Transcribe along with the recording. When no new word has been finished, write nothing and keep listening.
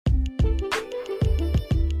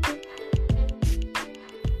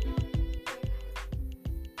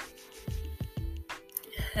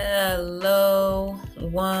Hello,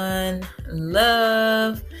 one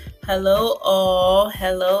love. Hello, all.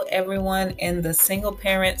 Hello, everyone in the single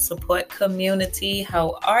parent support community.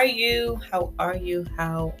 How are you? How are you?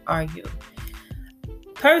 How are you?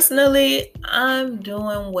 Personally, I'm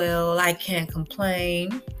doing well. I can't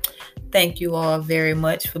complain. Thank you all very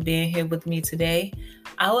much for being here with me today.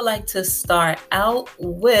 I would like to start out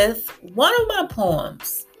with one of my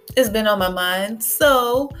poems. It's been on my mind,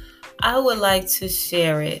 so I would like to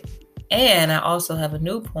share it. And I also have a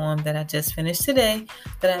new poem that I just finished today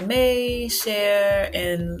that I may share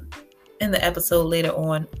in the episode later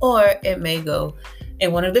on, or it may go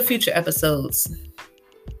in one of the future episodes.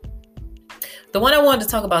 The one I wanted to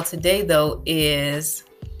talk about today, though, is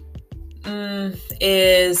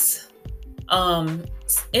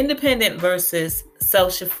independent versus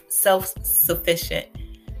self-sufficient.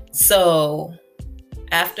 So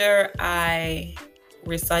after I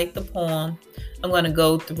recite the poem, I'm going to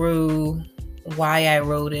go through why I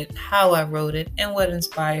wrote it, how I wrote it, and what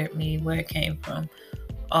inspired me, where it came from,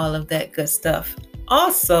 all of that good stuff.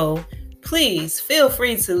 Also, please feel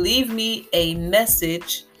free to leave me a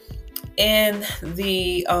message in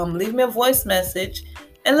the leave me a voice message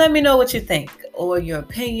and let me know what you think, or your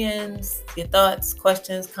opinions, your thoughts,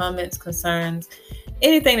 questions, comments, concerns,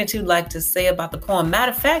 anything that you'd like to say about the poem.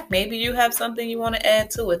 Matter of fact, maybe you have something you want to add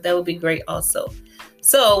to it. That would be great also.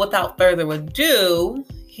 So without further ado,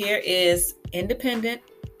 here is independent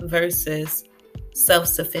versus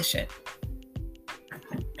self-sufficient.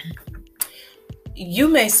 You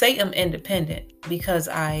may say I'm independent because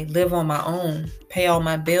I live on my own, pay all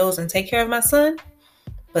my bills, and take care of my son.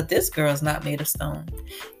 But this girl's not made of stone.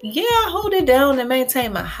 Yeah, I hold it down and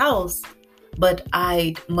maintain my house, but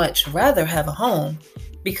I'd much rather have a home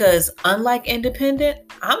because unlike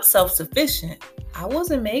independent, I'm self-sufficient. I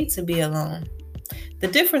wasn't made to be alone. The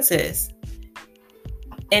difference is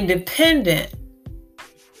the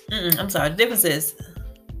difference is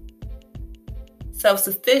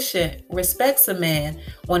self-sufficient respects a man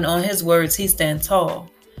when on his words he stands tall.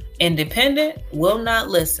 Independent will not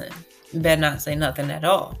listen. Better not say nothing at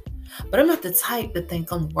all. But I'm not the type to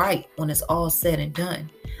think I'm right when it's all said and done.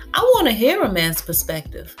 I want to hear a man's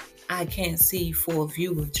perspective. I can't see for a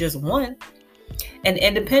view of just one. An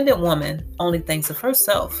independent woman only thinks of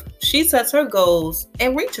herself. She sets her goals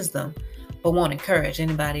and reaches them, but won't encourage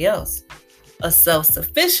anybody else. A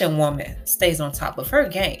self-sufficient woman stays on top of her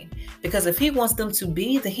game because if he wants them to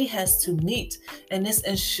be, then he has to meet, and this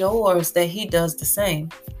ensures that he does the same.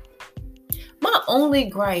 My only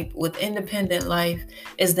gripe with independent life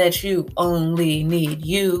is that you only need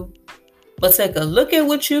you. But take a look at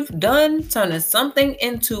what you've done, turning something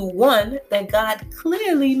into one that God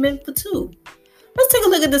clearly meant for two. Let's take a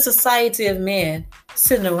look at the society of men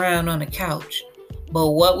sitting around on a couch. But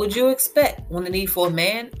what would you expect when the need for a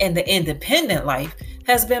man and the independent life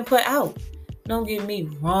has been put out? Don't get me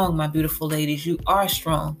wrong, my beautiful ladies, you are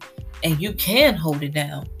strong and you can hold it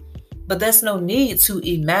down. But there's no need to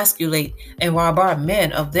emasculate and rob our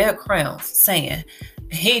men of their crowns, saying,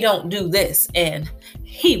 he don't do this and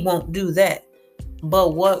he won't do that.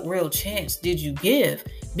 But what real chance did you give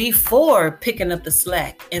before picking up the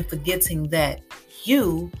slack and forgetting that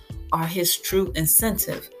you are his true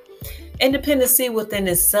incentive? Independency within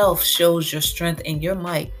itself shows your strength and your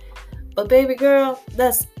might. But baby girl,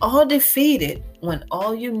 that's all defeated when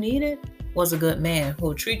all you needed was a good man who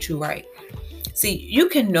will treat you right. See, you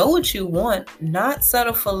can know what you want, not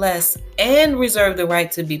settle for less, and reserve the right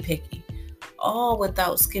to be picky, all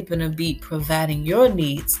without skipping a beat, providing your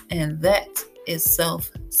needs, and that is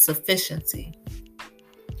self-sufficiency.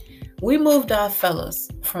 We moved our fellas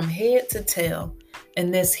from head to tail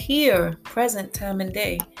in this here present time and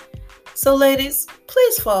day. So ladies,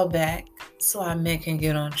 please fall back so our men can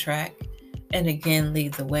get on track and again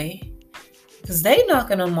lead the way. Because they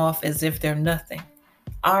knocking them off as if they're nothing.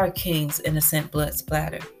 Our king's innocent blood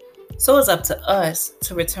splatter. So it's up to us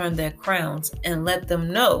to return their crowns and let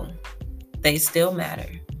them know they still matter.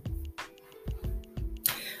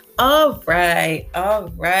 All right,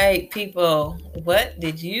 people. What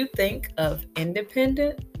did you think of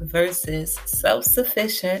independent versus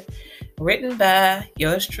self-sufficient? Written by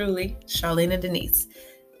yours truly, Charlene Denise.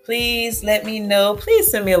 Please let me know.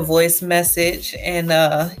 Please send me a voice message and,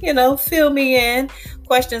 fill me in.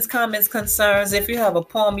 Questions, comments, concerns. If you have a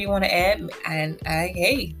poem you want to add, and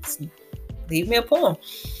leave me a poem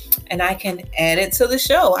and I can add it to the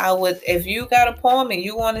show. If you got a poem and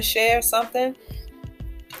you want to share something,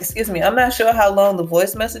 I'm not sure how long the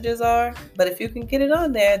voice messages are, but if you can get it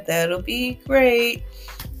on there, that'll be great.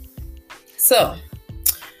 So,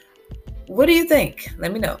 what do you think?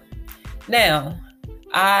 Let me know. Now,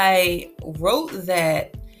 I wrote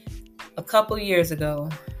that a couple years ago,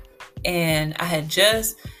 and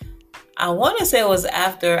I want to say it was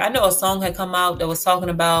after, I know a song had come out that was talking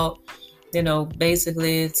about,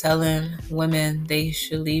 basically telling women they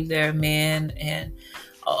should leave their man. And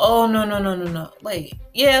oh, no. Wait,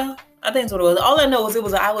 yeah, I think that's what it was. All I know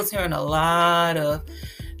is I was hearing a lot of,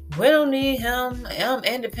 we don't need him, I'm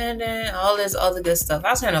independent, all this other good stuff.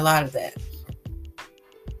 I was hearing a lot of that.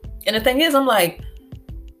 And the thing is, I'm like,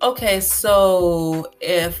 okay, so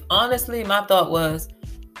if honestly my thought was,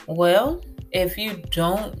 well, if you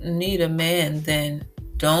don't need a man, then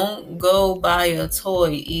don't go buy a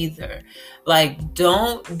toy either. Like,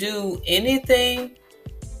 don't do anything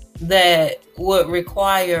that would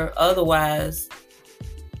require otherwise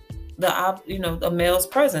the male's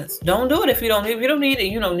presence. Don't do it if you don't need it. If you don't need it,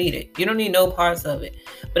 you don't need it. You don't need no parts of it.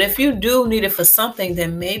 But if you do need it for something,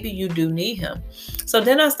 then maybe you do need him. So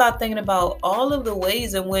then I start thinking about all of the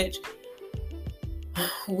ways in which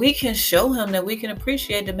we can show him that we can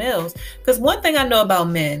appreciate the males. Because one thing I know about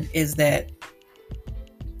men is that,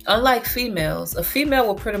 unlike females, a female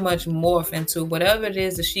will pretty much morph into whatever it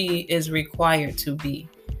is that she is required to be.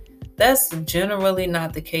 That's generally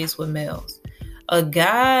not the case with males. A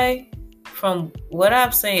guy, from what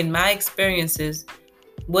I've seen, my experiences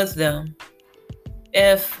with them,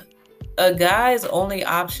 if a guy's only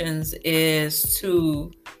options is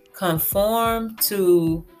to conform,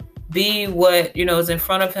 to be what, is in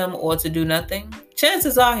front of him, or to do nothing,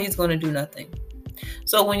 chances are he's going to do nothing.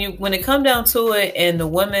 So when it comes down to it, and the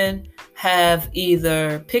women have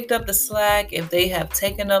either picked up the slack, if they have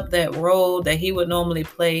taken up that role that he would normally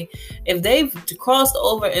play, if they've crossed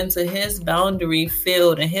over into his boundary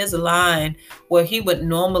field and his line where he would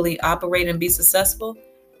normally operate and be successful,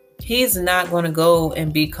 he's not going to go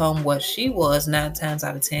and become what she was 9 times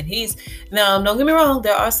out of 10. Now, don't get me wrong,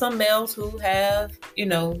 there are some males who have,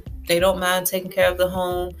 they don't mind taking care of the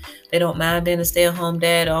home. They don't mind being a stay-at-home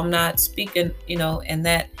dad. I'm not speaking, in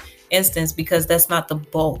that instance, because that's not the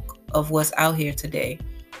bulk of what's out here today.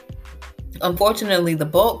 Unfortunately, the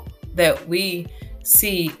bulk that we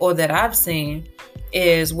see, or that I've seen,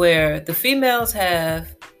 is where the females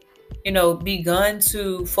have, begun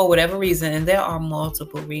to, for whatever reason, and there are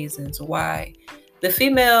multiple reasons why the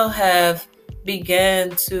female have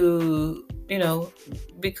began to,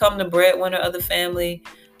 become the breadwinner of the family.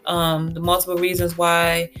 The multiple reasons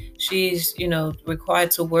why she's,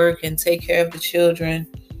 required to work and take care of the children,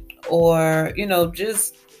 or,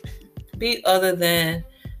 just be other than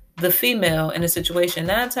the female in a situation.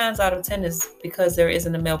 9 times out of 10 is because there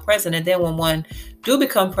isn't a male present. And then when one do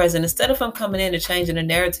become present, instead of him coming in and changing the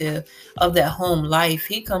narrative of that home life,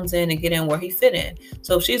 he comes in and get in where he fit in.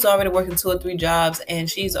 So if she's already working 2 or 3 jobs, and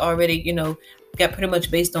she's already, got pretty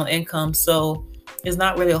much based on income, so there's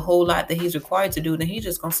not really a whole lot that he's required to do, then he's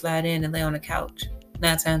just going to slide in and lay on the couch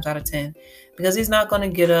 9 times out of 10, because he's not going to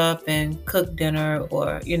get up and cook dinner,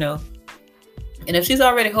 or, and if she's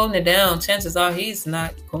already holding it down, chances are he's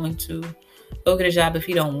not going to go get a job if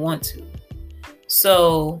he don't want to.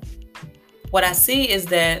 So what I see is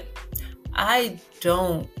that I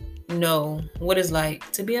don't know what it's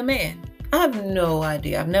like to be a man. I have no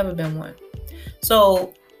idea. I've never been one.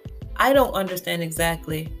 So I don't understand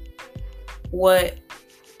exactly what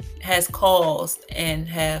has caused and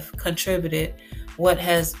have contributed, what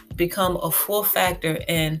has become a full factor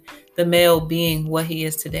in the male being what he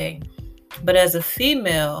is today. But as a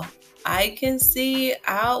female, I can see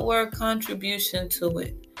outward contribution to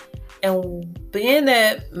it. And being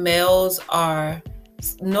that males are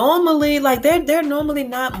normally, like, they're normally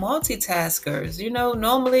not multitaskers.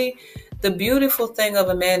 Normally the beautiful thing of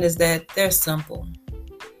a man is that they're simple.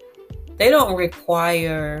 They don't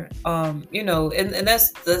require, and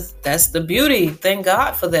that's the beauty. Thank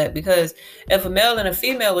God for that, because if a male and a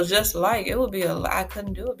female was just like, it would be I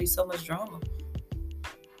couldn't do it. It'd be so much drama.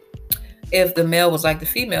 If the male was like the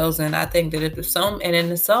females, and I think that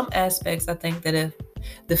in some aspects, I think that if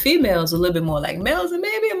the females a little bit more like males, and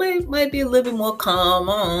maybe it might be a little bit more calm.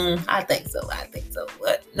 I think so.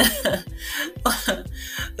 But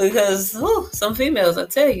because some females, I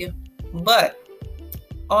tell you. But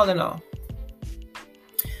all in all,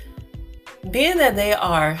 being that they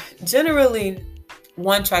are generally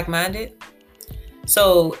one-track minded,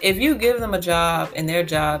 so if you give them a job and their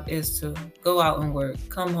job is to go out and work,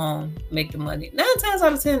 come home, make the money, 9 times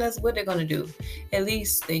out of 10, that's what they're going to do. At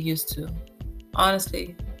least they used to.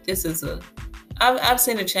 Honestly, I've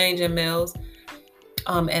seen a change in males.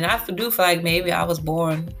 And I do feel like maybe I was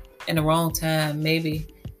born in the wrong time. Maybe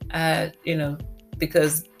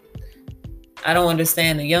because I don't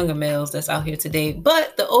understand the younger males that's out here today.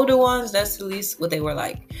 But the older ones, that's at least what they were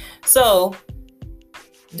like. So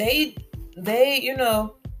they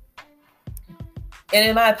And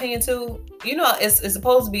in my opinion too, it's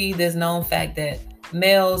supposed to be this known fact that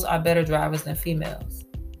males are better drivers than females.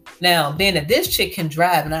 Now, being that this chick can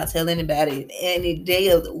drive, and I'll tell anybody any day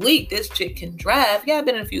of the week, this chick can drive. Yeah, I've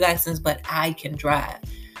been in a few accidents, but I can drive.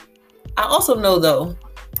 I also know, though,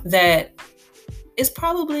 that it's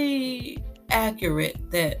probably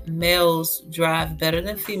accurate that males drive better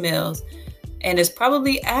than females. And it's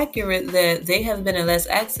probably accurate that they have been in less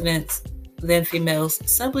accidents than females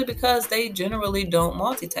simply because they generally don't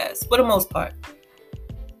multitask for the most part.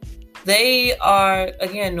 They are,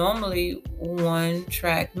 again, normally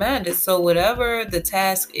one-track minded. So whatever the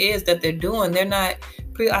task is that they're doing, they're not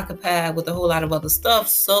preoccupied with a whole lot of other stuff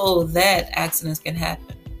so that accidents can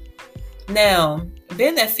happen. Now,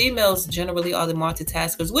 being that females generally are the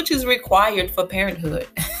multitaskers, which is required for parenthood,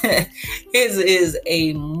 is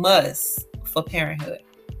a must for parenthood.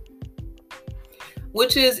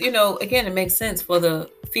 Which is, again, it makes sense for the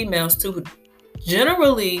females to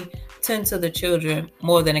generally tend to the children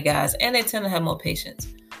more than the guys, and they tend to have more patience.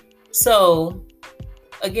 So,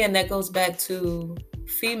 again, that goes back to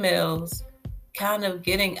females kind of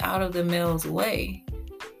getting out of the male's way.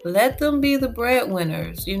 Let them be the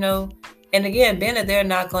breadwinners, And again, being that they're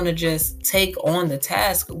not going to just take on the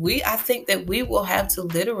task, I think that we will have to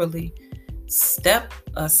literally step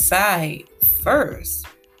aside first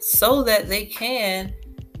so that they can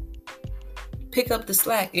pick up the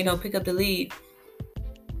slack, pick up the lead.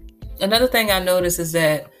 Another thing I notice is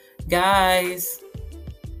that guys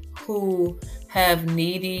who have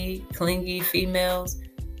needy, clingy females,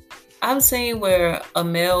 I've seen where a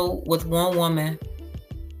male with one woman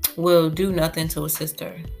will do nothing to assist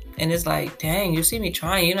her. And it's like, dang, you see me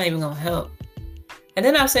trying, you're not even going to help. And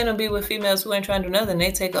then I've seen them be with females who ain't trying to do nothing.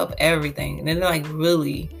 They take up everything. And they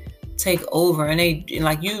really take over. And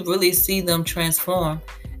you really see them transform.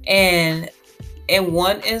 And in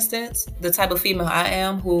one instance, the type of female I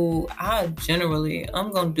am, who I'm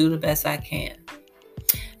going to do the best I can.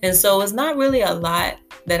 And so it's not really a lot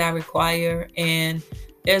that I require. And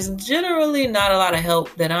there's generally not a lot of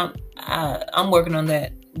help that I'm working on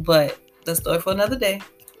that. But that's a story for another day.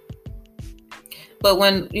 But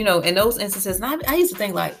when, in those instances, I used to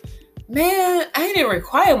think like, man, I didn't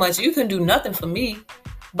require much. You couldn't do nothing for me.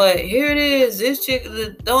 But here it is. This chick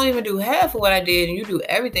don't even do half of what I did, and you do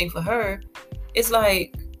everything for her. It's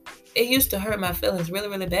like, it used to hurt my feelings really,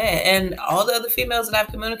 really bad. And all the other females that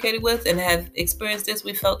I've communicated with and have experienced this,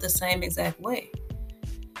 we felt the same exact way.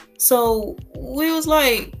 So we was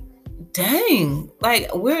like, dang,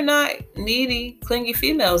 we're not needy, clingy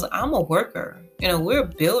females. I'm a worker. We're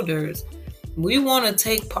builders. We want to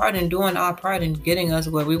take part in doing our part in getting us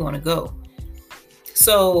where we want to go.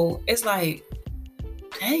 So it's like,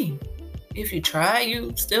 dang, if you try,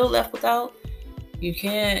 you still left without. You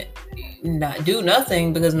can't not do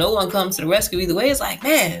nothing because no one comes to the rescue either way. It's like,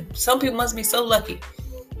 man, some people must be so lucky.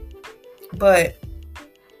 But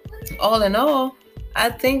all in all, I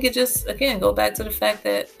think it just, again, go back to the fact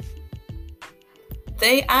that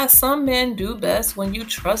some men do best when you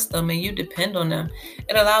trust them and you depend on them.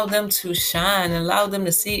 It allows them to shine and allow them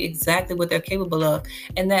to see exactly what they're capable of.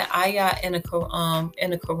 And that ayah in the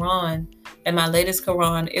Quran, in my latest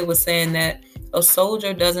Quran, it was saying that a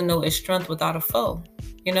soldier doesn't know his strength without a foe,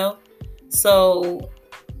 So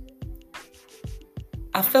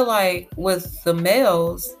I feel like with the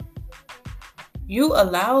males, you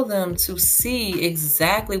allow them to see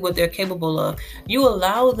exactly what they're capable of. You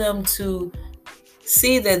allow them to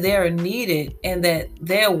see that they're needed and that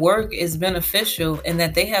their work is beneficial and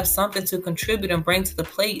that they have something to contribute and bring to the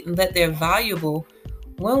plate and that they're valuable.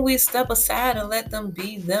 When we step aside and let them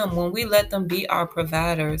be them, when we let them be our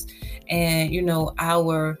providers and,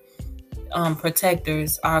 our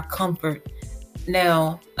protectors, our comfort.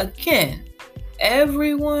 Now, again,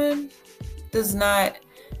 everyone does not,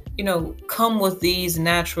 come with these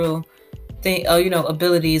natural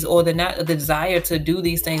abilities or the desire to do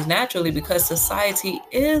these things naturally, because society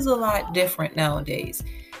is a lot different nowadays.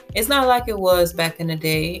 It's not like it was back in the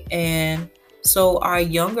day. And so our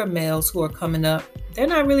younger males who are coming up, they're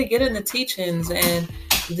not really getting the teachings and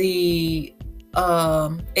the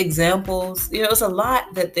examples. It's a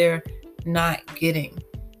lot that they're not getting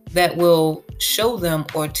that will show them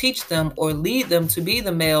or teach them or lead them to be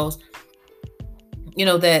the males,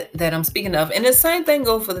 that I'm speaking of. And the same thing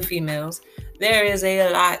goes for the females. There is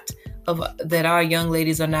a lot of that our young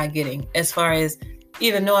ladies are not getting as far as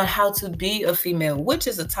even knowing how to be a female, which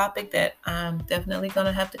is a topic that I'm definitely going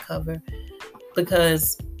to have to cover,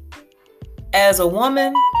 because as a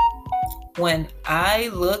woman, when I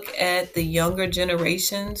look at the younger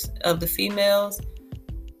generations of the females,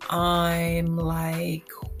 I'm like,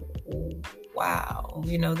 wow,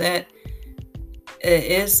 that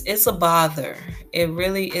it's a bother. It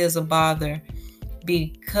really is a bother,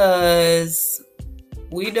 because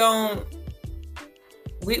we don't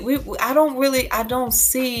I don't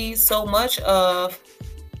see so much of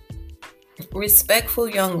respectful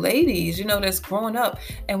young ladies, that's growing up.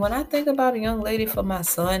 And when I think about a young lady for my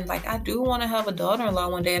son, like, I do want to have a daughter-in-law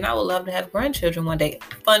one day, and I would love to have grandchildren one day.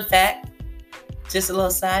 Fun fact, just a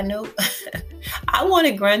little side note, I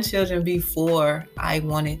wanted grandchildren before I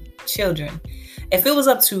wanted children. If it was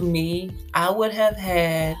up to me, I would have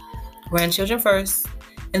had grandchildren first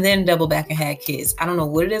and then double back and had kids. I don't know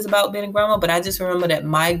what it is about being a grandma, but I just remember that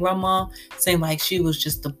my grandma seemed like she was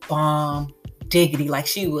just the bomb diggity. Like,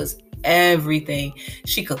 she was everything.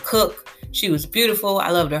 She could cook. She was beautiful. I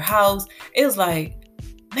loved her house. It was like,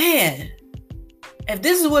 man, if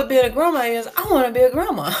this is what being a grandma is, I want to be a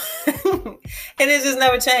grandma. And it just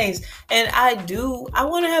never changed. And I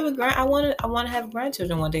want to have I want to have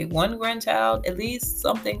grandchildren one day. One grandchild, at least,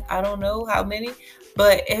 something. I don't know how many,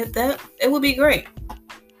 but it would be great.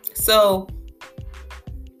 So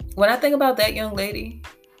when I think about that young lady,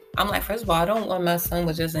 I'm like, first of all, I don't want my son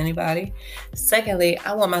with just anybody. Secondly,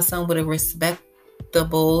 I want my son with a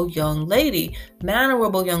respectable young lady,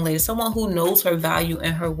 mannerable young lady, someone who knows her value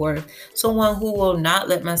and her worth, someone who will not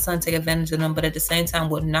let my son take advantage of them, but at the same time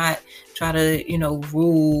will not try to,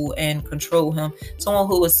 rule and control him. Someone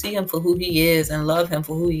who will see him for who he is and love him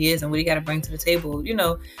for who he is and what he got to bring to the table,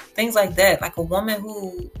 things like that. Like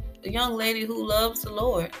a young lady who loves the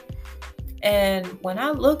Lord. And when I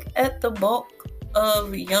look at the bulk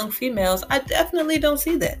of young females, I definitely don't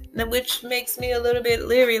see that, which makes me a little bit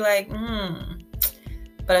leery, like,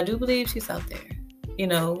 but I do believe she's out there.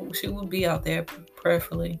 She would be out there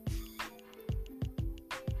prayerfully.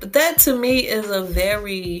 But that to me is a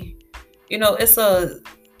very, it's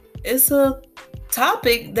a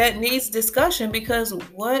topic that needs discussion, because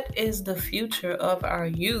what is the future of our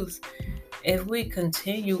youth if we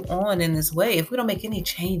continue on in this way? If we don't make any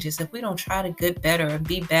changes, if we don't try to get better and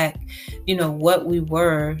be back, what we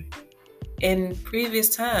were in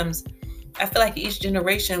previous times, I feel like each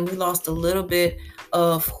generation we lost a little bit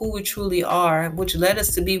of who we truly are, which led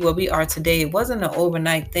us to be where we are today. It wasn't an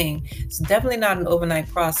overnight thing. It's definitely not an overnight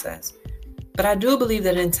process. But I do believe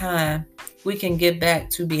that in time, we can get back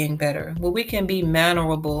to being better, where we can be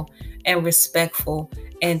mannerable and respectful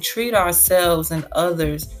and treat ourselves and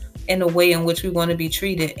others in a way in which we want to be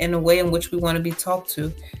treated, in a way in which we want to be talked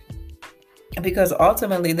to. Because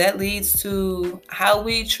ultimately that leads to how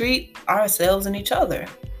we treat ourselves and each other.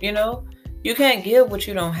 You can't give what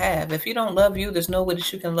you don't have. If you don't love you, there's no way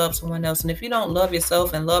that you can love someone else. And if you don't love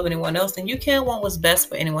yourself and love anyone else, then you can't want what's best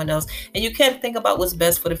for anyone else. And you can't think about what's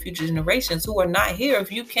best for the future generations who are not here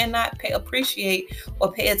if you cannot appreciate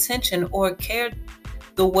or pay attention or care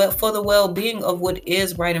for the well-being of what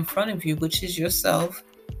is right in front of you, which is yourself,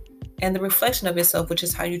 and the reflection of yourself, which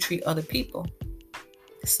is how you treat other people.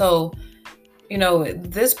 So,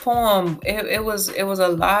 this poem, it was a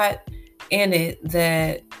lot in it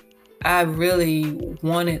that I really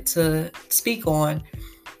wanted to speak on.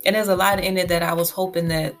 And there's a lot in it that I was hoping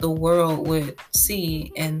that the world would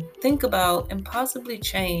see and think about and possibly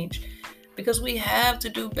change, because we have to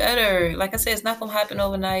do better. Like I said, it's not going to happen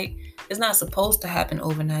overnight. It's not supposed to happen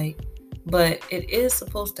overnight, but it is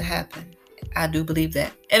supposed to happen. I do believe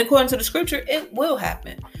that. And according to the scripture, it will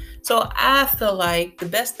happen. So I feel like the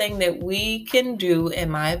best thing that we can do, in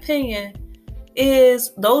my opinion,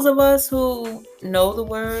 is those of us who know the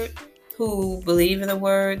word, who believe in the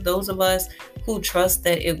word, those of us who trust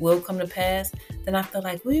that it will come to pass, then I feel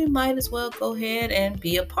like we might as well go ahead and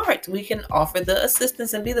be a part. We can offer the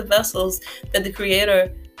assistance and be the vessels that the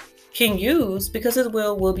Creator can use, because His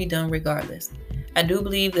will be done regardless. I do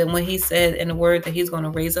believe that when He said in the word that He's going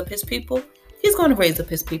to raise up His people, He's going to raise up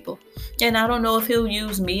His people. And I don't know if He'll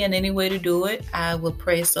use me in any way to do it. I will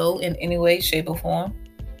pray so in any way, shape, or form.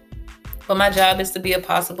 But my job is to be a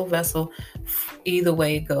possible vessel either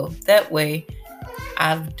way it go. That way,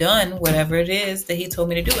 I've done whatever it is that He told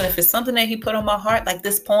me to do. And if it's something that He put on my heart, like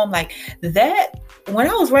this poem, like that, when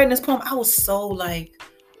I was writing this poem, I was so like,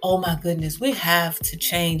 oh my goodness, we have to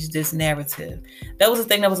change this narrative. That was the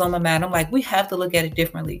thing that was on my mind. I'm like, we have to look at it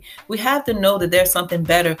differently. We have to know that there's something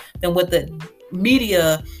better than what the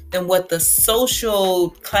media, than what the social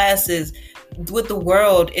classes, what the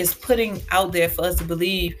world is putting out there for us to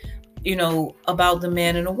believe, about the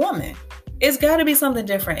man and the woman. It's got to be something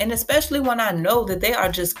different. And especially when I know that they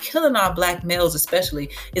are just killing our black males, especially.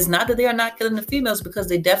 It's not that they are not killing the females, because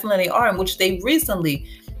they definitely are, in which they recently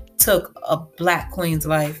took a black queen's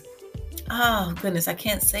life. Oh goodness, I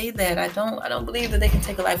can't say that. I don't believe that they can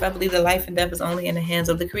take a life. I believe that life and death is only in the hands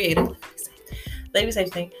of the Creator. Let me say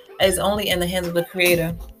thing. is only in the hands of the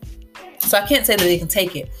Creator. So I can't say that they can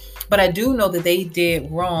take it, but I do know that they did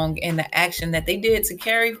wrong in the action that they did to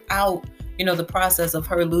carry out, the process of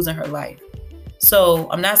her losing her life. So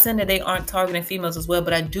I'm not saying that they aren't targeting females as well,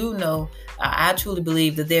 but I do know, I truly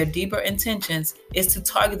believe that their deeper intentions is to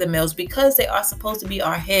target the males because they are supposed to be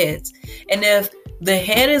our heads. And if the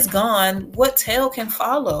head is gone, what tail can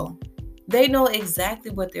follow? They know exactly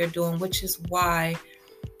what they're doing, which is why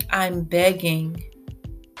I'm begging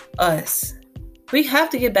us. We have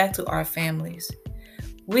to get back to our families.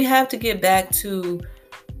 We have to get back to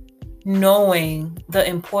knowing the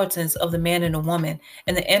importance of the man and the woman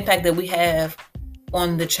and the impact that we have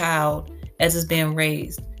on the child as it's being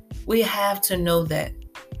raised. We have to know that.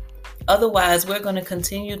 Otherwise, we're going to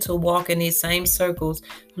continue to walk in these same circles,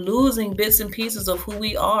 losing bits and pieces of who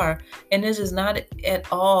we are. And this is not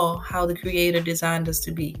at all how the Creator designed us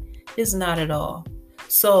to be. It's not at all.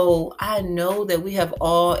 So I know that we have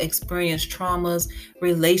all experienced traumas,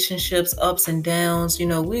 relationships, ups and downs.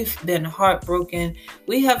 We've been heartbroken.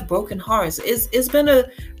 We have broken hearts. It's been a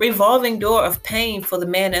revolving door of pain for the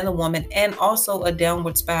man and the woman, and also a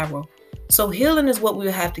downward spiral. So healing is what we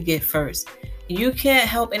have to get first. You can't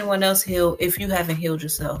help anyone else heal if you haven't healed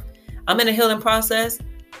yourself. I'm in a healing process,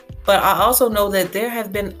 but I also know that there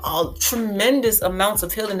have been tremendous amounts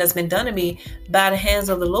of healing that's been done to me by the hands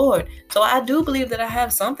of the Lord. So I do believe that I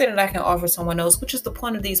have something that I can offer someone else, which is the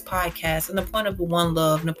point of these podcasts and the point of One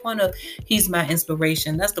Love and the point of He's My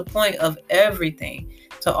Inspiration. That's the point of everything,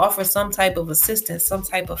 to offer some type of assistance, some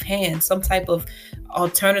type of hand, some type of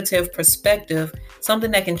alternative perspective,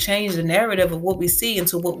 something that can change the narrative of what we see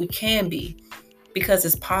into what we can be. Because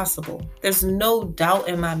it's possible. There's no doubt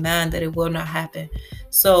in my mind that it will not happen.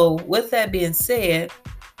 So with that being said,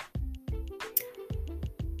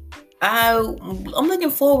 I'm looking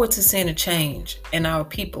forward to seeing a change in our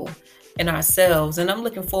people, in ourselves. And I'm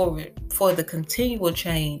looking forward for the continual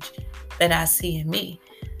change that I see in me.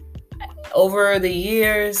 Over the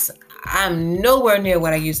years, I'm nowhere near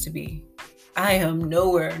what I used to be. I am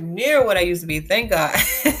nowhere near what I used to be. Thank God.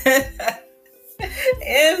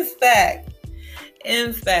 In fact,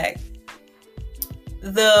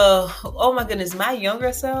 my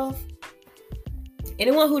younger self,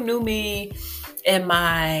 anyone who knew me in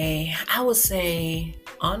my, I would say,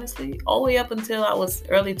 honestly, all the way up until I was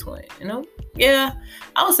early 20s, Yeah,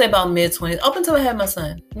 I would say about mid-20s, up until I had my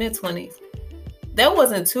son, mid-20s. There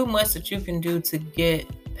wasn't too much that you can do to get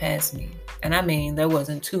past me. And I mean, there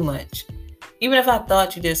wasn't too much. Even if I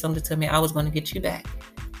thought you did something to me, I was going to get you back.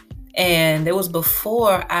 And it was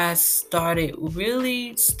before I started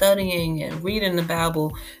really studying and reading the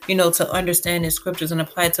Bible, to understand the scriptures and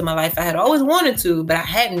apply it to my life. I had always wanted to, but I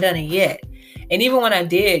hadn't done it yet. And even when I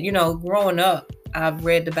did, growing up, I've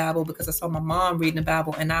read the Bible because I saw my mom reading the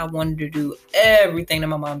Bible, and I wanted to do everything that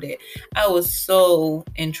my mom did. I was so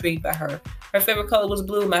intrigued by her. Her favorite color was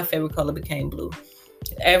blue. My favorite color became blue.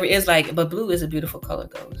 But blue is a beautiful color,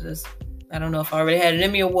 though. I don't know if I already had it in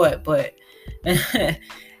me or what, but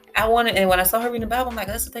and when I saw her reading the Bible, I'm like,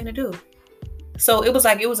 that's the thing to do. So it was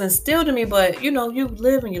instilled in me, but you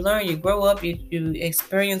live and you learn, you grow up, you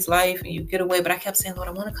experience life and you get away. But I kept saying, Lord,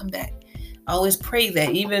 I want to come back. I always prayed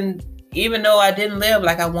that even though I didn't live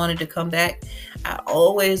like I wanted to come back, I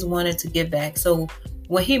always wanted to get back. So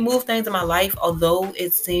when He moved things in my life, although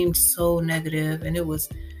it seemed so negative and it was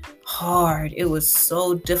hard, it was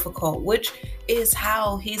so difficult, which is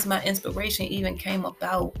how He's My Inspiration even came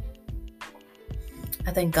about.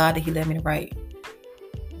 I thank God that He led me to write,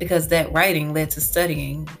 because that writing led to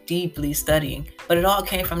studying, deeply studying, but it all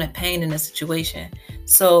came from that pain in the situation.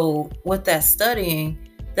 So with that studying,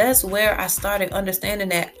 that's where I started understanding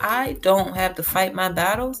that I don't have to fight my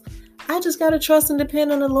battles. I just got to trust and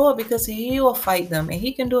depend on the Lord, because He will fight them and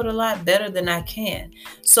He can do it a lot better than I can.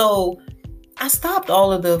 So I stopped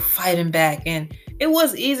all of the fighting back, and it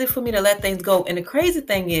was easy for me to let things go. And the crazy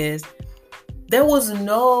thing is, there was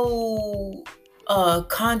no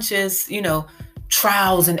conscious,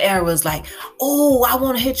 trials and errors like, oh, I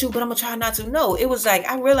want to hit you, but I'm going to try not to. No, it was like,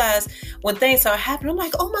 I realized when things started happening, I'm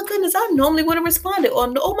like, oh my goodness, I normally would have responded.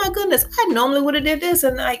 Or, oh my goodness, I normally would have did this.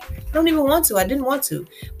 And I don't even want to. I didn't want to.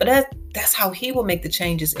 But that's how He will make the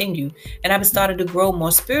changes in you. And I've started to grow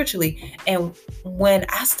more spiritually. And when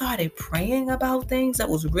I started praying about things, that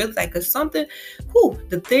was really like the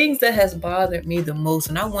things that has bothered me the most.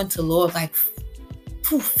 And I went to Lord like,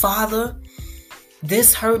 Father,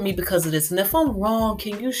 this hurt me because of this. And if I'm wrong,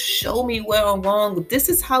 can you show me where I'm wrong? This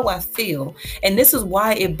is how I feel. And this is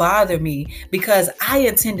why it bothered me, because I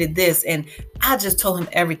intended this. And I just told Him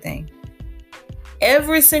everything.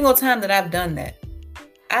 Every single time that I've done that,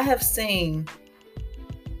 I have seen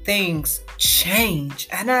things change.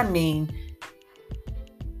 And I mean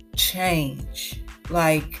change.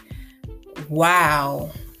 Like, wow.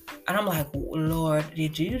 And I'm like, Lord,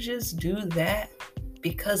 did you just do that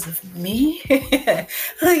because of me?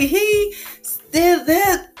 Like, he did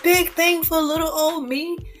that big thing for little old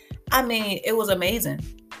me. I mean, it was amazing.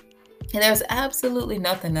 And there's absolutely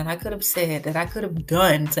nothing that I could have said, that I could have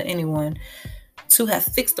done to anyone to have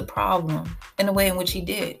fixed the problem in the way in which he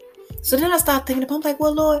did. So then I started thinking about, I'm like,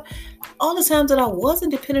 well, Lord, all the times that I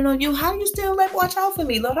wasn't dependent on you, how you still watch out for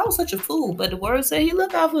me? Lord, I was such a fool. But the word said he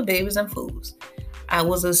looked out for babies and fools. I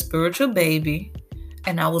was a spiritual baby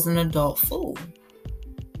and I was an adult fool.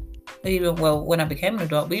 When I became an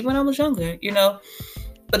adult, but even when I was younger,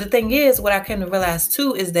 But the thing is, what I came to realize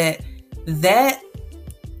too is that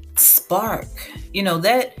spark,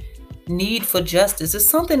 that need for justice is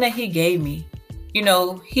something that he gave me.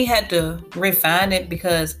 He had to refine it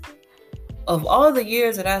because of all the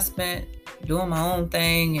years that I spent doing my own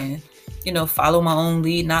thing and, follow my own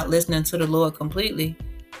lead, not listening to the Lord completely.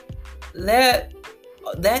 That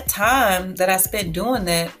time that I spent doing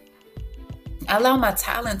that, I allowed my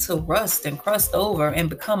talent to rust and crust over and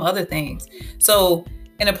become other things. So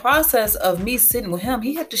in the process of me sitting with him,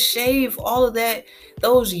 he had to shave all of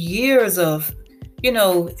those years of,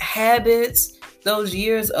 habits, those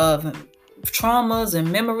years of traumas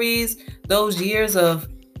and memories, those years of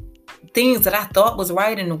things that I thought was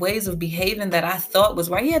right and the ways of behaving that I thought was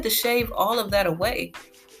right. He had to shave all of that away.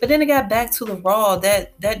 But then it got back to the raw,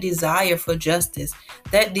 that desire for justice,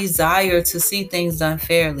 that desire to see things done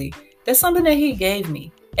fairly. That's something that he gave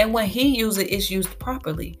me. And when he used it, it's used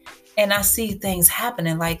properly. And I see things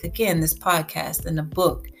happening, like, again, this podcast and the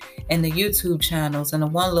book and the YouTube channels and the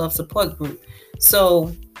One Love support group.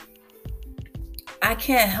 So I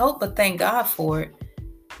can't help but thank God for it.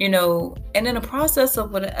 And in the process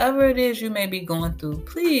of whatever it is you may be going through,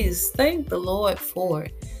 please thank the Lord for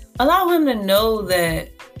it. Allow him to know that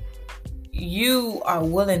you are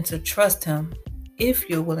willing to trust him. If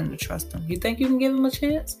you're willing to trust him, you think you can give him a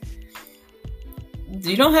chance?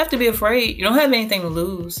 You don't have to be afraid. You don't have anything to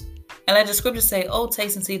lose. And let the scriptures say, oh,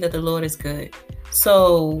 taste and see that the Lord is good.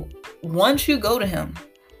 So once you go to him,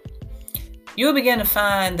 you'll begin to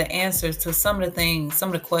find the answers to some of the things, some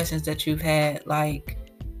of the questions that you've had, like,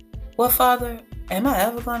 well, Father, am I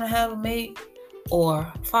ever going to have a mate?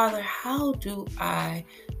 Or, Father, how do I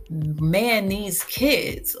man these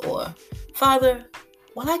kids? Or, Father,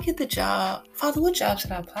 will I get the job? Father, what job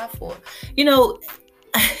should I apply for?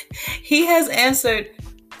 He has answered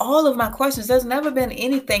all of my questions. There's never been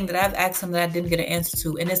anything that I've asked him that I didn't get an answer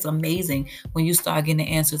to. And it's amazing when you start getting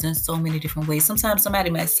the answers in so many different ways. Sometimes somebody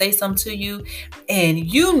might say something to you and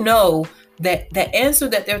that the answer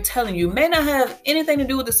that they're telling you may not have anything to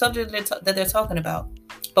do with the subject that they're talking about.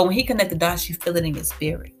 But when he connects the dots, you feel it in your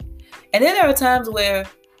spirit. And then there are times where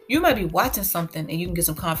you might be watching something and you can get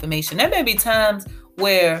some confirmation. There may be times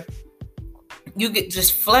where you get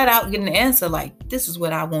just flat out getting the answer, like, this is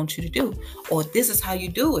what I want you to do, or this is how you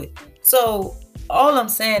do it. So all I'm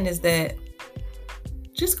saying is that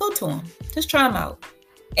just go to him. Just try him out.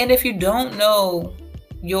 And if you don't know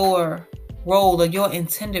your role or your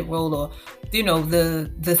intended role, or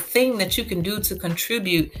the thing that you can do to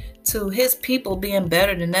contribute to his people being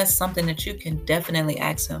better, then that's something that you can definitely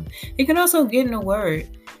ask him. You can also get in the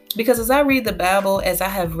word, because as I read the Bible, as I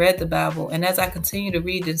have read the Bible, and as I continue to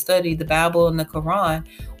read and study the Bible and the Quran,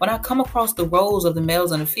 when I come across the roles of the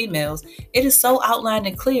males and the females, it is so outlined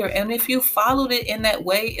and clear. And if you followed it in that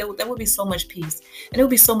way, there would be so much peace and it would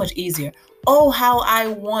be so much easier. Oh, how I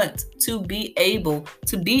want to be able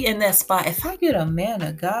to be in that spot. If I get a man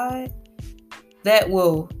of God that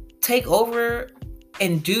will take over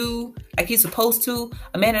and do like he's supposed to,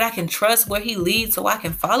 a man that I can trust where he leads so I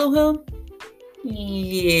can follow him,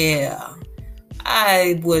 yeah,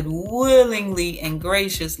 I would willingly and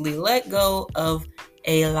graciously let go of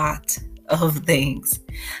a lot of things.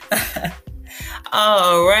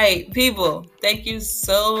 All right, people, thank you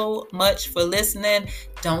so much for listening.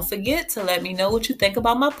 Don't forget to let me know what you think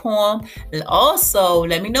about my poem. Also,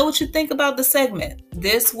 let me know what you think about the segment.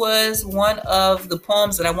 This was one of the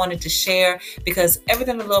poems that I wanted to share because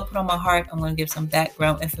everything the Lord put on my heart, I'm going to give some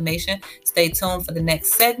background information. Stay tuned for the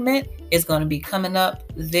next segment. It's going to be coming up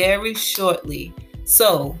very shortly.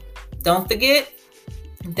 So don't forget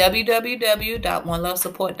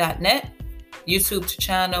www.onelovesupport.net. YouTube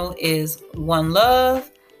channel is One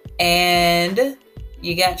Love, and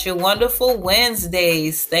you got your wonderful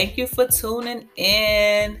Wednesdays. Thank you for tuning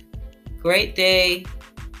in. Great day,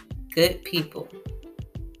 good people.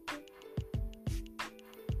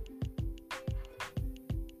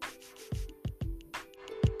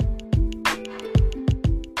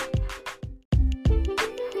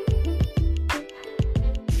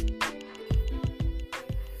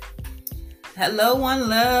 Hello, one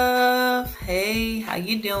love. Hey, how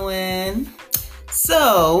you doing?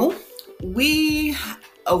 So, we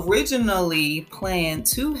originally planned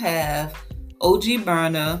to have OG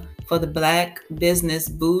Burner for the Black Business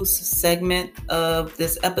Boost segment of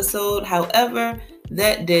this episode. However,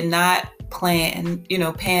 that did not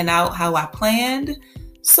pan out how I planned.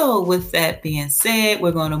 So, with that being said,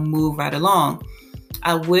 we're going to move right along.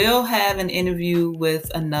 I will have an interview with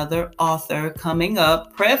another author coming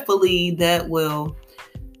up. Prayerfully, that will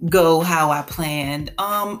go how I planned.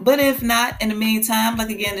 But if not, in the meantime, like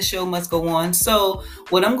again, the show must go on. So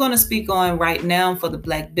what I'm going to speak on right now for the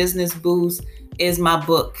Black Business Boost is my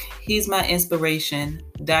book. He's my inspiration,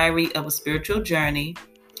 Diary of a Spiritual Journey.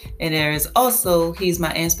 And there is also He's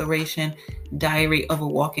My Inspiration, Diary of a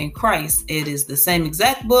Walk in Christ. It is the same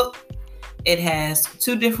exact book. It has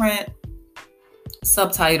two different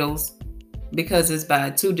subtitles because it's by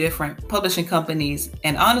two different publishing companies.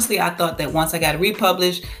 And honestly, I thought that once I got it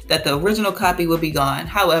republished, that the original copy would be gone.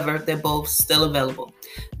 However, they're both still available.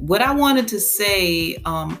 What I wanted to say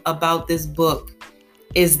about this book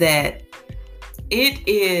is that it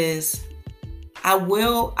is, I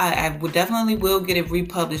would definitely will get it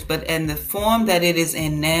republished, but in the form that it is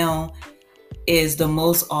in now is the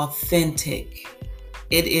most authentic.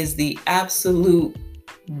 It is the absolute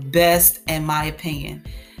best in my opinion.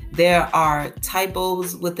 There are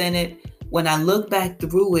typos within it. When I look back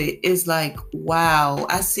through it, it's like, wow,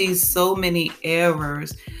 I see so many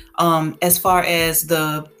errors as far as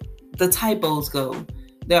the typos go.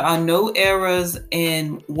 There are no errors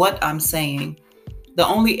in what I'm saying. The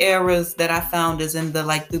only errors that I found is in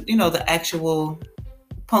the actual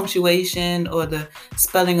punctuation or the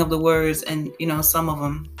spelling of the words and, some of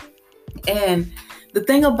them. And the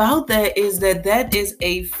thing about that is that is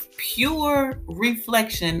a pure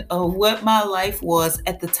reflection of what my life was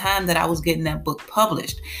at the time that I was getting that book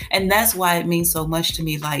published. And that's why it means so much to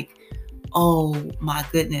me. Like, oh my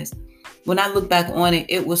goodness. When I look back on it,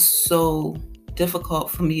 it was so difficult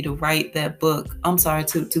for me to write that book. I'm sorry,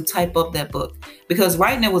 to type up that book, because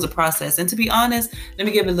writing it was a process. And to be honest, let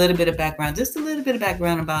me give a little bit of background, just a little bit of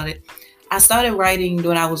background about it. I started writing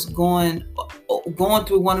when I was going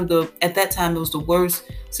through at that time, it was the worst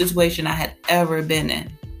situation I had ever been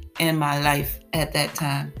in my life at that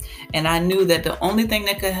time. And I knew that the only thing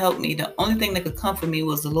that could help me, the only thing that could comfort me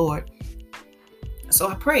was the Lord. So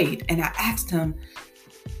I prayed and I asked him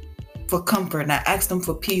for comfort and I asked him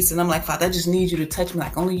for peace. And I'm like, Father, I just need you to touch me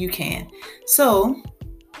like only you can. So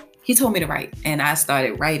he told me to write, and I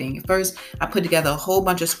started writing. First, I put together a whole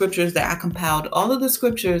bunch of scriptures that I compiled all of the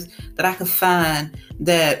scriptures that I could find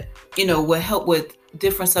that, would help with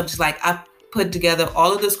different subjects. Like I put together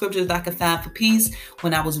all of the scriptures that I could find for peace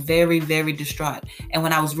when I was very, very distraught. And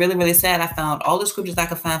when I was really, really sad, I found all the scriptures I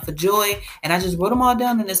could find for joy. And I just wrote them all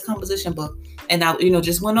down in this composition book. And I,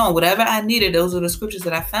 just went on. Whatever I needed, those are the scriptures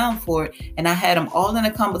that I found for it. And I had them all in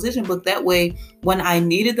a composition book. That way, when I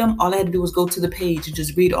needed them, all I had to do was go to the page and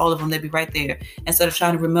just read all of them. They'd be right there, instead of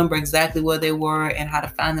trying to remember exactly where they were and how to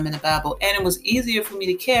find them in the Bible. And it was easier for me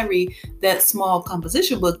to carry that small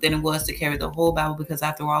composition book than it was to carry the whole Bible, because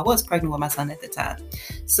after all, I was pregnant with my son at the time.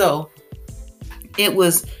 So it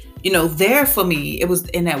was, there for me. It was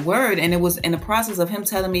in that word, and it was in the process of him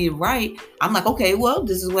telling me to write. I'm like, okay, well,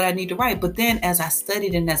 this is what I need to write. But then as I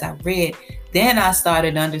studied and as I read, then I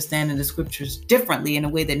started understanding the scriptures differently in a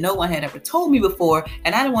way that no one had ever told me before.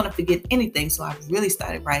 And I didn't want to forget anything. So I really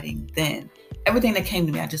started writing then. Everything that came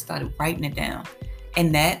to me, I just started writing it down.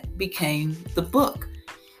 And that became the book.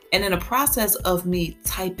 And in the process of me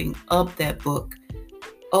typing up that book,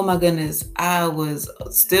 oh my goodness, I was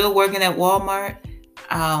still working at Walmart.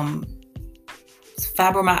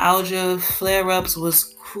 Fibromyalgia flare-ups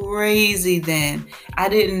was crazy then. I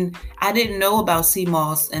didn't know about sea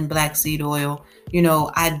moss and black seed oil.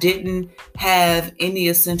 I didn't have any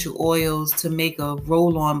essential oils to make a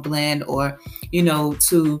roll-on blend or,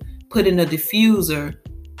 to put in a diffuser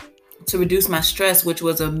to reduce my stress, which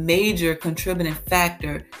was a major contributing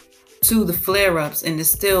factor to the flare-ups, and it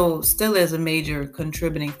still is a major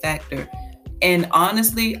contributing factor. And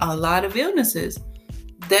honestly, a lot of illnesses.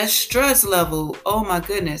 That stress level, oh my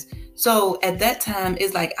goodness. So at that time,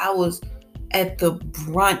 it's like I was at the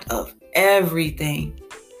brunt of everything.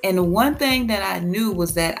 And the one thing that I knew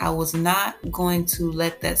was that I was not going to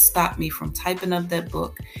let that stop me from typing up that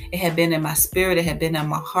book. It had been in my spirit. It had been in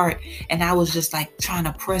my heart. And I was just like trying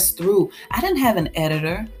to press through. I didn't have an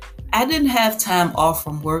editor. I didn't have time off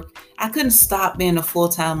from work. I couldn't stop being a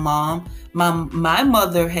full-time mom. My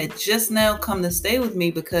mother had just now come to stay with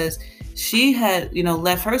me because she had,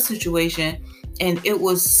 left her situation, and it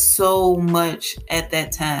was so much at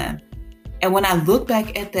that time. And when I look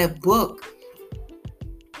back at that book,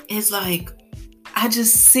 it's like, I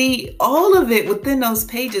just see all of it within those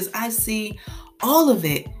pages. I see all of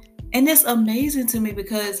it. And it's amazing to me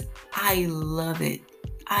because I love it.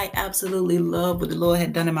 I absolutely love what the Lord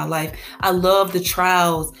had done in my life. I love the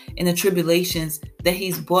trials and the tribulations that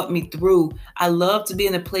he's brought me through. I love to be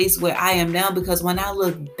in a place where I am now, because when I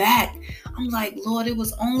look back, I'm like, Lord, it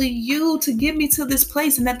was only you to get me to this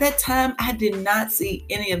place. And at that time, I did not see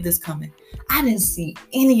any of this coming. I didn't see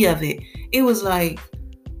any of it. It was like,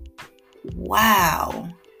 wow,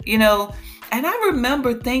 and I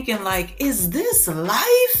remember thinking, like, is this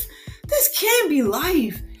life? This can't be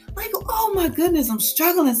life. Like, oh my goodness, I'm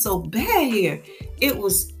struggling so bad here. It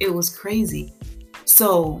was crazy.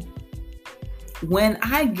 So when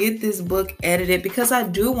I get this book edited, because I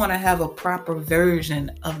do want to have a proper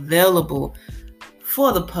version available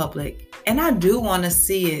for the public, and I do want to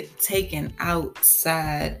see it taken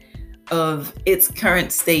outside of its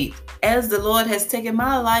current state, as the Lord has taken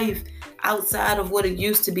my life outside of what it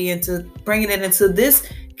used to be into bringing it into this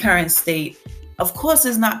current state. Of course,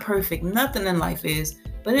 it's not perfect. Nothing in life is,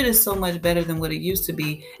 but it is so much better than what it used to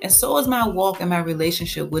be. And so is my walk and my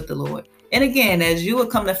relationship with the Lord. And again, as you will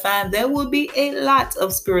come to find, there will be a lot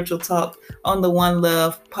of spiritual talk on the One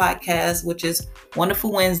Love podcast, which is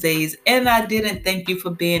Wonderful Wednesdays. And I didn't thank you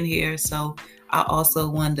for being here. So I also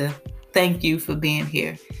want to thank you for being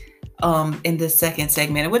here in this second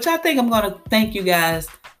segment, which I think I'm going to thank you guys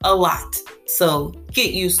a lot. So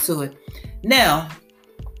get used to it. Now,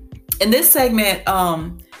 in this segment,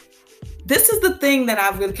 this is the thing that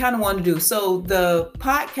I really kind of want to do. So the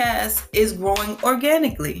podcast is growing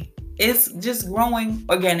organically. It's just growing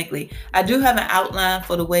organically. I do have an outline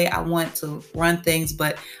for the way I want to run things,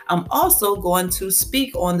 but I'm also going to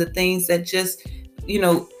speak on the things that just,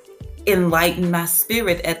 enlighten my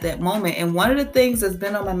spirit at that moment. And one of the things that's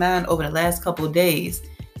been on my mind over the last couple of days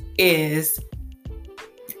is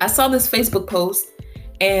I saw this Facebook post,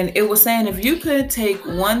 and it was saying, if you could take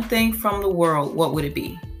one thing from the world, what would it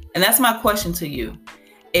be? And that's my question to you.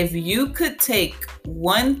 If you could take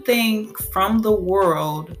one thing from the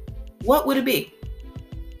world, what would it be?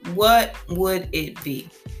 What would it be?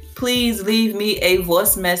 Please leave me a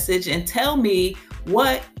voice message and tell me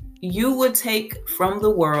what you would take from the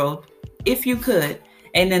world if you could.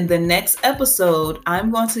 And in the next episode,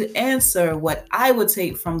 I'm going to answer what I would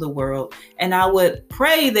take from the world. And I would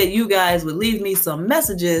pray that you guys would leave me some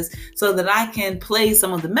messages so that I can play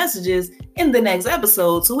some of the messages in the next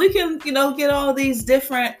episode. So we can, get all these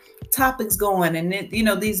different topics going, and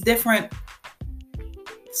these different,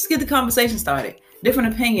 let's get the conversation started.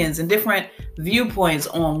 Different opinions and different viewpoints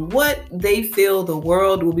on what they feel the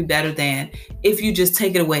world will be better than if you just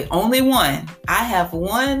take it away. Only one. I have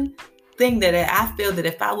one thing that I feel that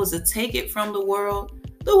if I was to take it from the world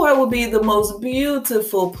would be the most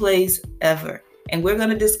beautiful place ever. And we're going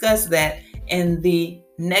to discuss that in the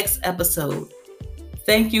next episode.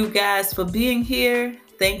 Thank you guys for being here.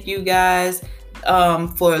 Thank you guys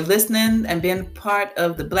for listening and being part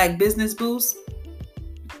of the Black Business Boost.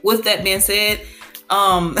 With that being said,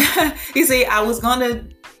 you see, I was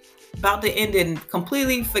about to end it and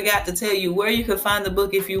completely forgot to tell you where you could find the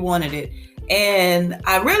book if you wanted it. And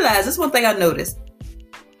I realized this one thing I noticed.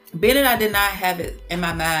 Being that I did not have it in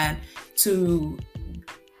my mind to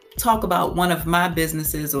talk about one of my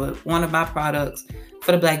businesses or one of my products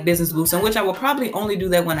for the Black Business Boost, in which I will probably only do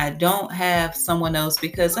that when I don't have someone else,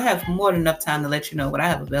 because I have more than enough time to let you know what I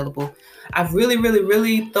have available. I've really, really,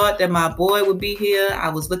 really thought that my boy would be here. I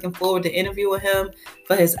was looking forward to interviewing him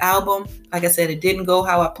for his album. Like I said, it didn't go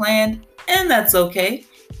how I planned, and that's okay.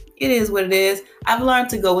 It is what it is. I've learned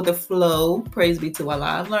to go with the flow. Praise be to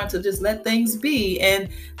Allah. I've learned to just let things be and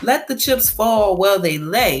let the chips fall where they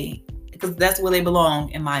lay, because that's where they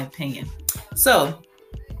belong, in my opinion. So,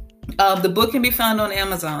 the book can be found on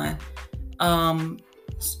Amazon.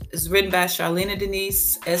 It's written by Charlena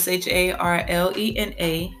Denise,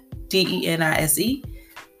 SharlenaDenise.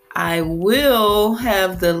 I will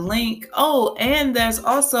have the link. Oh, and there's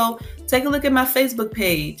also, take a look at my Facebook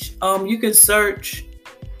page. You can search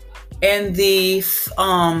in the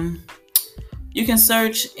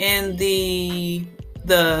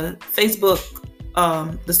Facebook,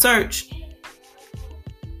 the search.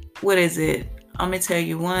 What is it? I'm going to tell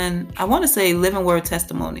you one. I want to say Living Word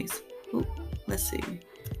Testimonies. Ooh, let's see.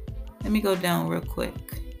 Let me go down real quick,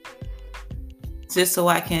 just so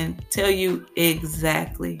I can tell you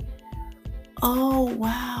exactly. Oh,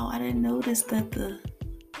 wow. I didn't notice that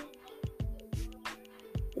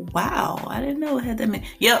Wow. I didn't know it had that many.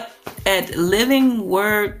 Yep. At Living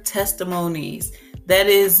Word Testimonies. That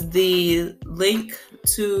is the link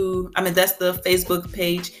to, that's the Facebook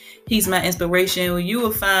page. He's My Inspiration. You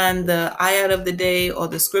will find the ayat of the day or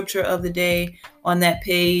the scripture of the day on that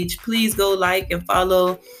page. Please go like and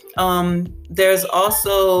follow. There's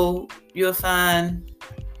also, you'll find,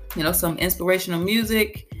 some inspirational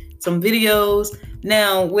music, some videos.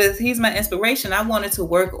 Now, with He's My Inspiration, I wanted to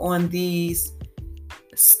work on these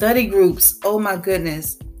study groups. Oh my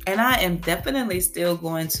goodness. And I am definitely still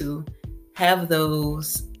going to have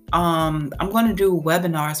those. I'm going to do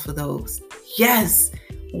webinars for those. Yes,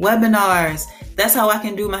 webinars. That's how I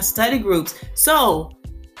can do my study groups. So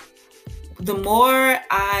the more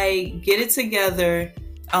I get it together,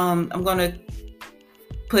 I'm going to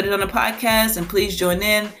put it on a podcast, and please join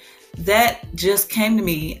in. That just came to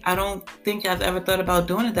me. I don't think I've ever thought about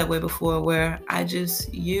doing it that way before, where I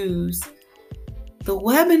just use the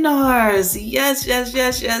webinars. Yes.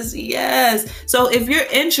 So if you're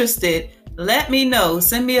interested, let me know.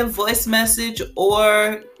 Send me a voice message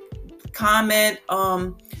or comment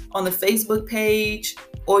on the Facebook page,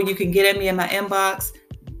 or you can get at me in my inbox,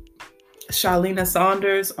 Charlena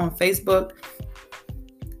Saunders on Facebook.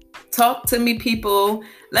 Talk to me, people.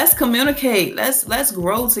 Let's communicate. Let's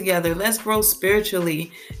grow together. Let's grow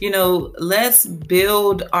spiritually. Let's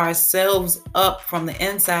build ourselves up from the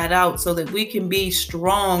inside out so that we can be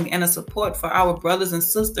strong and a support for our brothers and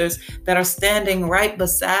sisters that are standing right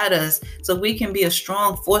beside us, so we can be a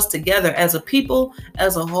strong force together as a people,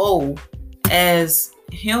 as a whole, as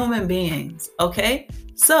human beings. Okay?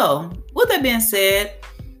 So, with that being said,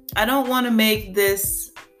 I don't want to make this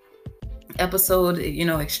episode,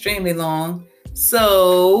 extremely long.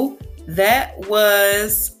 So that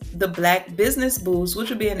was the Black Business Boost, which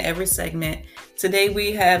will be in every segment. Today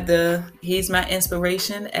we have the He's My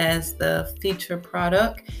Inspiration as the feature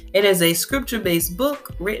product. It is a scripture-based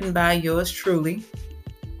book written by yours truly.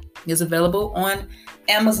 It's available on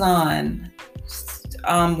Amazon.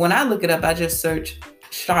 When I look it up, I just search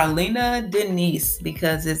Charlena Denise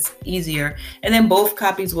because it's easier. And then both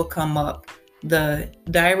copies will come up. The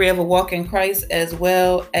Diary of a Walk in Christ, as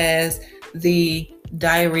well as the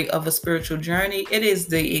Diary of a Spiritual Journey. It is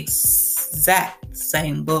the exact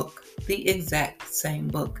same book. It's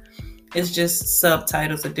just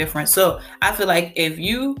subtitles are different. So I feel like if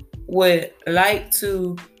you would like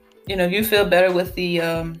to, you feel better with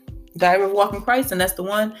the Diary of a Walk in Christ, and that's the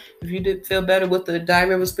one. If you did feel better with the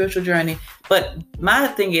Diary of a Spiritual Journey. But my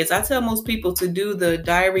thing is, I tell most people to do the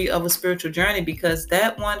Diary of a Spiritual Journey because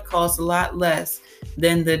that one costs a lot less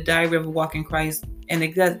than the Diary of a Walk in Christ. And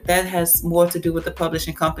that has more to do with the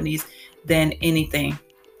publishing companies than anything.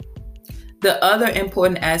 The other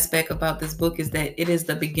important aspect about this book is that it is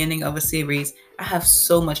the beginning of a series. I have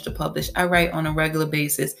so much to publish. I write on a regular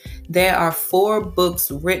basis. There are 4 books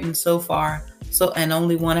written so far, and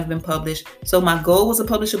only one have been published. So my goal was to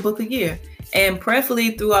publish a book a year. And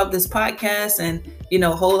prayerfully throughout this podcast and,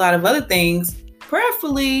 a whole lot of other things,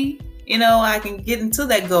 prayerfully, I can get into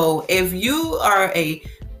that goal. If you are a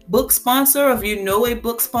book sponsor, if you know a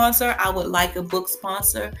book sponsor, I would like a book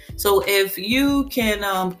sponsor. So if you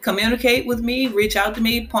can communicate with me, reach out to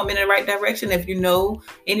me, point me in the right direction. If you know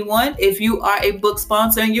anyone, if you are a book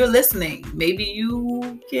sponsor and you're listening, maybe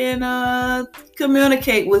you can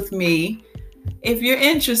communicate with me. If you're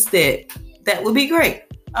interested, that would be great.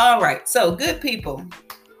 All right. So good people,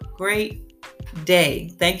 great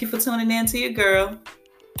day. Thank you for tuning in to your girl.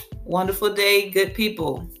 Wonderful day, good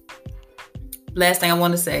people. Last thing I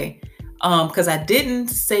want to say, because I didn't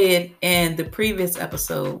say it in the previous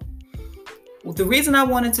episode. The reason I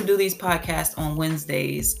wanted to do these podcasts on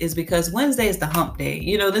Wednesdays is because Wednesday is the hump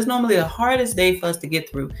day. There's normally the hardest day for us to get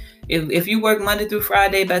through. If you work Monday through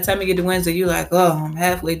Friday, by the time you get to Wednesday, you're like, oh, I'm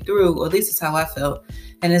halfway through. Or at least it's how I felt.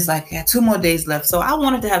 And it's like, yeah, 2 more days left. So I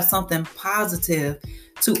wanted to have something positive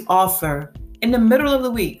to offer in the middle of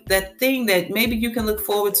the week. That thing that maybe you can look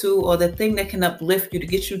forward to, or the thing that can uplift you to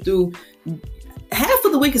get you through. Half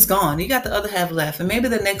of the week is gone. You got the other half left. And maybe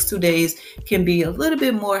the next 2 days can be a little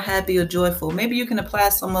bit more happy or joyful. Maybe you can apply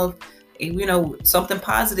some of, something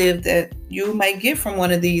positive that you might get from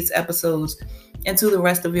one of these episodes into the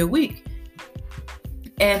rest of your week.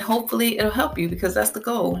 And hopefully it'll help you, because that's the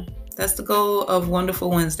goal. That's the goal of Wonderful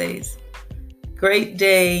Wednesdays. Great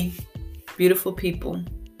day, beautiful people.